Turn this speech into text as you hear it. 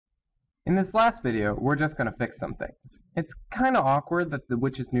In this last video, we're just going to fix some things. It's kind of awkward that the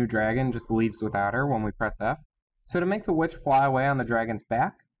witch's new dragon just leaves without her when we press F. So to make the witch fly away on the dragon's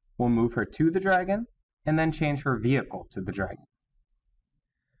back, we'll move her to the dragon, and then change her vehicle to the dragon.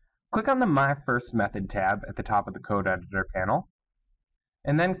 Click on the My First Method tab at the top of the Code Editor panel,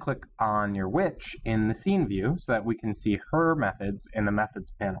 and then click on your witch in the scene view so that we can see her methods in the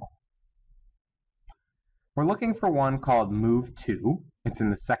Methods panel. We're looking for one called Move To. It's in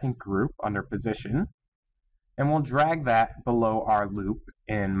the second group under Position, and we'll drag that below our loop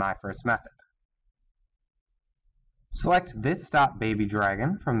in My First Method. Select this Baby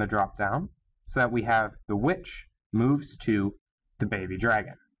Dragon from the drop-down so that we have the witch moves to the baby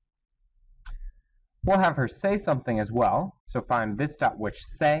dragon. We'll have her say something as well, so find this witch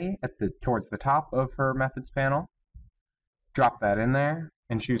say towards the top of her methods panel, drop that in there,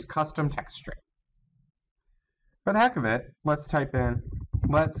 and choose Custom Text String. For the heck of it, let's type in,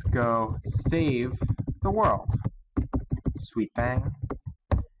 "Let's go save the world." Sweet bang.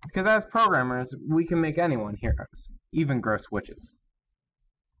 Because as programmers, we can make anyone hear us, even gross witches.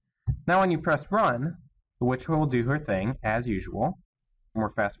 Now when you press run, the witch will do her thing as usual. And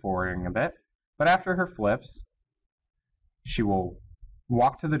we're fast forwarding a bit. But after her flips, she will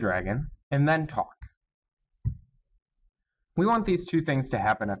walk to the dragon and then talk. We want these two things to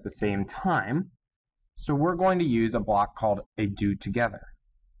happen at the same time, so we're going to use a block called a do together.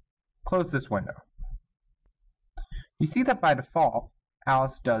 Close this window. You see that by default,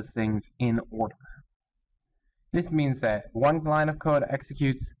 Alice does things in order. This means that one line of code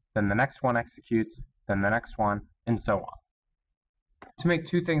executes, then the next one executes, then the next one, and so on. To make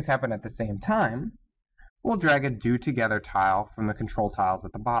two things happen at the same time, we'll drag a do together tile from the control tiles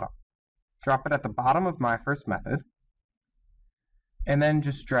at the bottom. Drop it at the bottom of My First Method, and then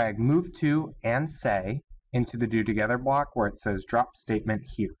just drag Move To and Say into the do together block where it says drop statement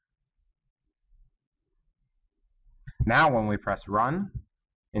here. Now when we press run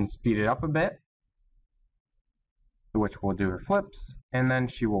and speed it up a bit, the witch will do her flips, and then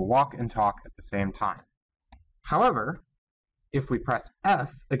she will walk and talk at the same time. However, if we press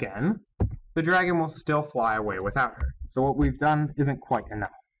F again, the dragon will still fly away without her. So what we've done isn't quite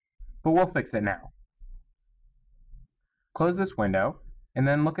enough, but we'll fix it now. Close this window, and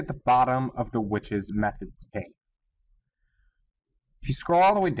then look at the bottom of the witch's methods pane. If you scroll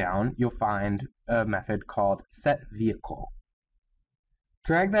all the way down, you'll find a method called setVehicle.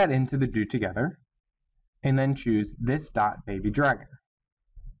 Drag that into the do together, and then choose this baby dragon.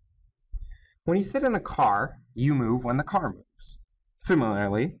 When you sit in a car, you move when the car moves.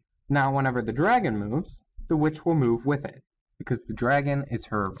 Similarly, now whenever the dragon moves, the witch will move with it, because the dragon is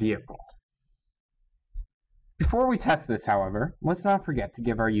her vehicle. Before we test this, however, let's not forget to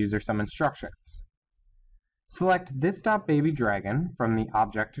give our user some instructions. Select this baby dragon from the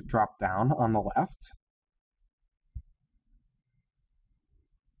object drop-down on the left,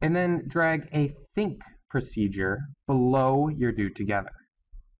 and then drag a think procedure below your do together.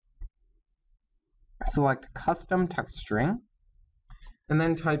 Select Custom Text String, and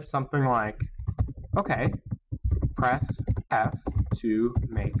then type something like, "Okay, press F to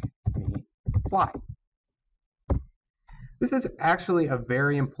make me fly." This is actually a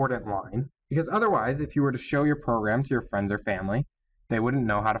very important line, because otherwise, if you were to show your program to your friends or family, they wouldn't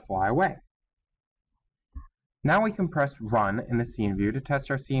know how to fly away. Now we can press run in the scene view to test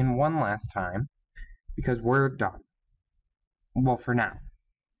our scene one last time, because we're done. Well, for now.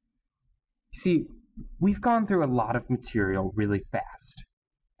 You see, we've gone through a lot of material really fast,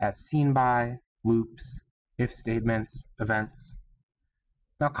 as seen by, loops, if statements, events.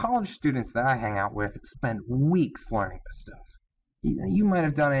 Now, college students that I hang out with spend weeks learning this stuff. You might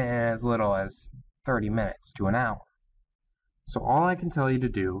have done it in as little as 30 minutes to an hour. So all I can tell you to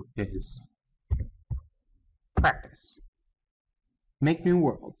do is practice. Make new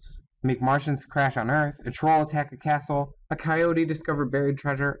worlds. Make Martians crash on Earth, a troll attack a castle, a coyote discover buried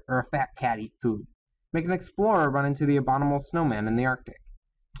treasure, or a fat cat eat food. Make an explorer run into the abominable snowman in the Arctic.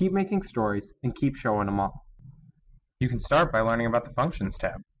 Keep making stories and keep showing them all. You can start by learning about the Functions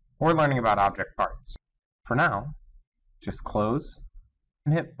tab, or learning about object parts. For now, just close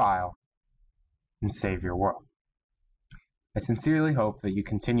and hit File and save your world. I sincerely hope that you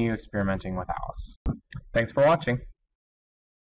continue experimenting with Alice. Thanks for watching.